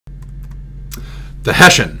The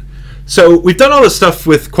Hessian. So we've done all this stuff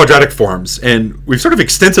with quadratic forms, and we've sort of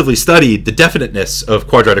extensively studied the definiteness of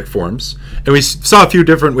quadratic forms, and we saw a few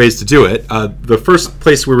different ways to do it. The first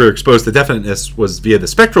place we were exposed to definiteness was via the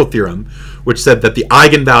spectral theorem, which said that the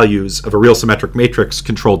eigenvalues of a real symmetric matrix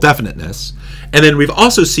control definiteness. And then we've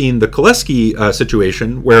also seen the Koleski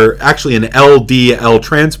situation, where actually in LD-L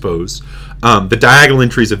transpose, the diagonal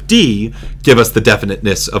entries of D give us the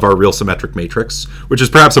definiteness of our real symmetric matrix, which is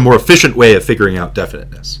perhaps a more efficient way of figuring out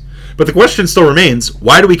definiteness. But the question still remains,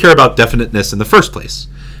 why do we care about definiteness in the first place?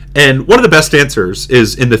 And one of the best answers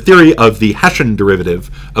is in the theory of the Hessian derivative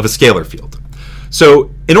of a scalar field.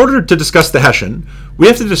 So in order to discuss the Hessian, we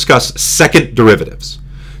have to discuss second derivatives.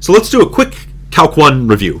 So let's do a quick Calc 1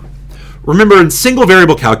 review. Remember, in single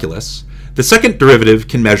variable calculus, the second derivative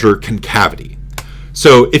can measure concavity.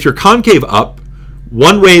 So if you're concave up,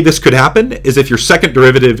 one way this could happen is if your second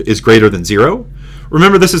derivative is greater than 0.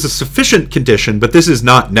 Remember, this is a sufficient condition, but this is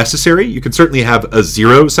not necessary. You can certainly have a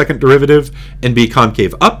 0 second derivative and be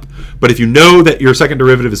concave up, but if you know that your second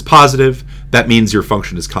derivative is positive, that means your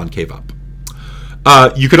function is concave up.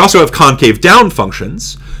 You could also have concave down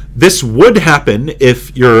functions. This would happen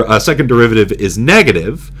if your second derivative is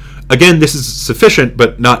negative. Again, this is sufficient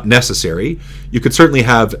but not necessary. You could certainly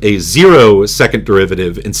have a 0 second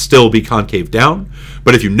derivative and still be concave down.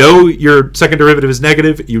 But if you know your second derivative is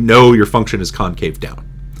negative, you know your function is concave down.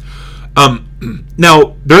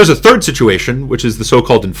 Now, there is a third situation, which is the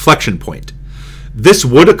so-called inflection point. This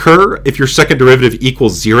would occur if your second derivative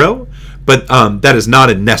equals 0, but that is not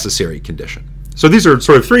a necessary condition. So these are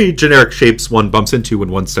sort of three generic shapes one bumps into when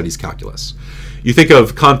one studies calculus. You think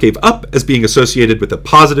of concave up as being associated with a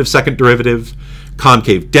positive second derivative,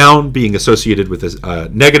 concave down being associated with a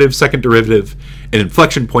negative second derivative, and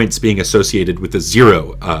inflection points being associated with a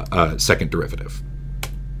 0 second derivative.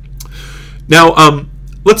 Now,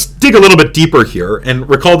 let's dig a little bit deeper here and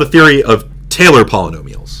recall the theory of Taylor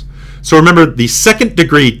polynomials. So remember, the second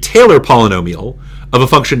degree Taylor polynomial of a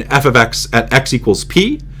function f of x at x equals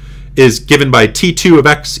p is given by t2 of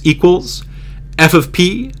x equals f of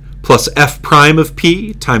p plus f prime of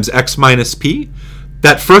p times x minus p.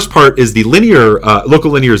 That first part is the linear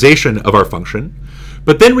local linearization of our function,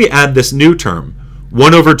 but then we add this new term,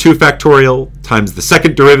 1 over 2 factorial times the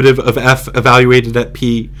second derivative of f evaluated at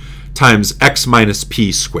p times x minus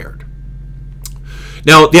p squared.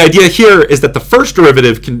 Now, the idea here is that the first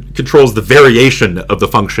derivative controls the variation of the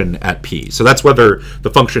function at p. So that's whether the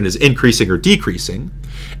function is increasing or decreasing.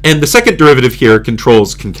 And the second derivative here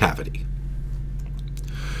controls concavity.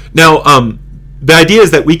 Now, the idea is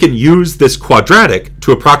that we can use this quadratic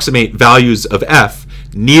to approximate values of f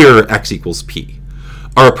near x equals p.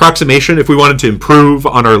 Our approximation, if we wanted to improve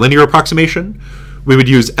on our linear approximation, we would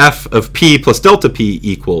use f of p plus delta p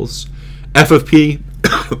equals f of p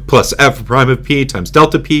plus f prime of p times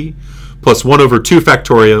delta p plus 1 over 2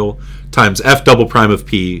 factorial times f double prime of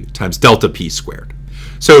p times delta p squared.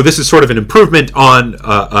 So this is sort of an improvement on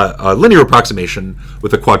a linear approximation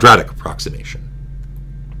with a quadratic approximation.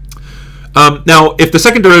 Now, if the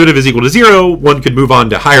second derivative is equal to 0, one could move on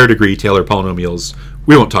to higher degree Taylor polynomials.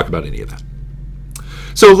 We won't talk about any of that.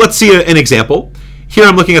 So let's see an example. Here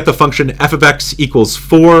I'm looking at the function f of x equals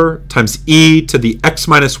 4 times e to the x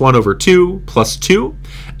minus 1 over 2 plus 2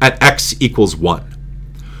 at x equals 1.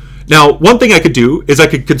 Now, one thing I could do is I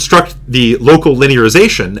could construct the local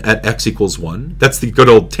linearization at x equals 1. That's the good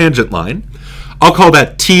old tangent line. I'll call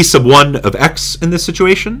that t sub 1 of x in this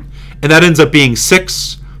situation, and that ends up being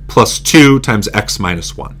 6 plus 2 times x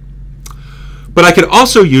minus 1. But I could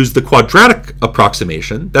also use the quadratic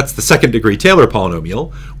approximation, that's the second degree Taylor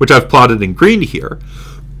polynomial, which I've plotted in green here.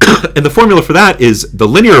 And the formula for that is the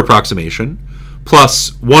linear approximation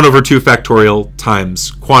plus 1 over 2 factorial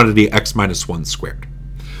times quantity x minus 1 squared.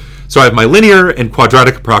 So I have my linear and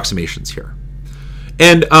quadratic approximations here.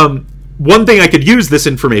 And one thing I could use this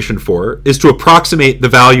information for is to approximate the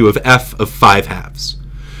value of f of 5 halves.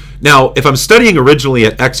 Now, if I'm studying originally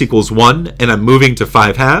at x equals 1 and I'm moving to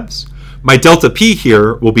 5 halves, my delta p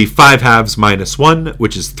here will be 5 halves minus 1,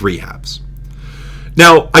 which is 3 halves.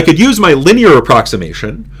 Now, I could use my linear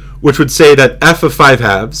approximation, which would say that f of 5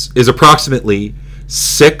 halves is approximately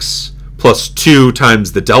 6 plus 2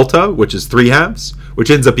 times the delta, which is 3 halves,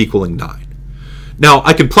 which ends up equaling 9. Now,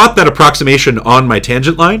 I can plot that approximation on my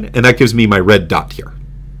tangent line, and that gives me my red dot here.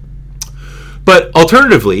 But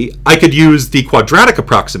alternatively, I could use the quadratic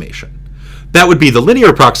approximation. That would be the linear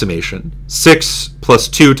approximation, 6 plus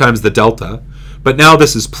 2 times the delta, but now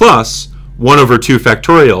this is plus 1 over 2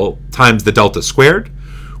 factorial times the delta squared,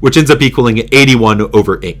 which ends up equaling 81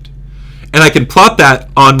 over 8. And I can plot that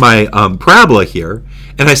on my parabola here,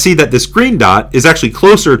 and I see that this green dot is actually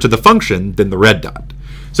closer to the function than the red dot.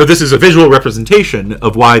 So this is a visual representation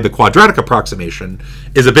of why the quadratic approximation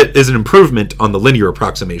is an improvement on the linear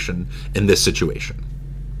approximation in this situation.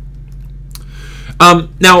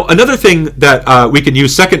 Now, another thing that we can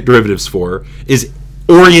use second derivatives for is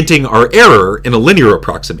orienting our error in a linear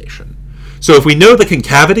approximation. So if we know the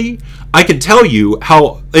concavity, I can tell you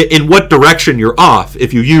in what direction you're off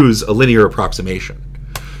if you use a linear approximation.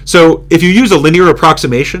 So if you use a linear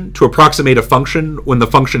approximation to approximate a function when the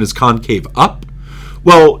function is concave up,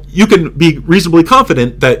 well, you can be reasonably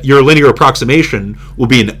confident that your linear approximation will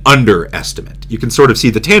be an underestimate. You can sort of see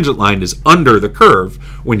the tangent line is under the curve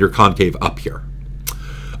when you're concave up here.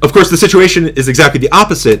 Of course, the situation is exactly the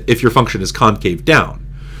opposite if your function is concave down.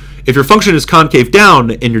 If your function is concave down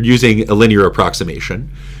and you're using a linear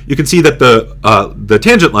approximation, you can see that the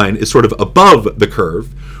tangent line is sort of above the curve,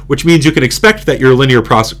 which means you can expect that your linear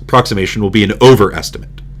approximation will be an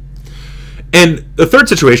overestimate. And the third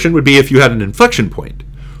situation would be if you had an inflection point.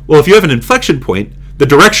 Well, if you have an inflection point, the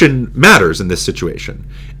direction matters in this situation.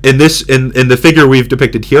 In the figure we've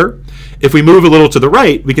depicted here, if we move a little to the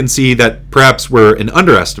right, we can see that perhaps we're an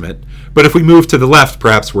underestimate, but if we move to the left,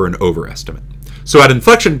 perhaps we're an overestimate. So at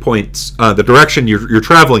inflection points, the direction you're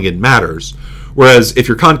traveling in matters, whereas if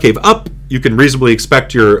you're concave up, you can reasonably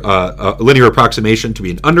expect your linear approximation to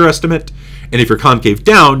be an underestimate, and if you're concave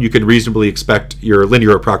down, you can reasonably expect your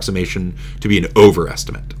linear approximation to be an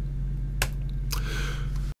overestimate.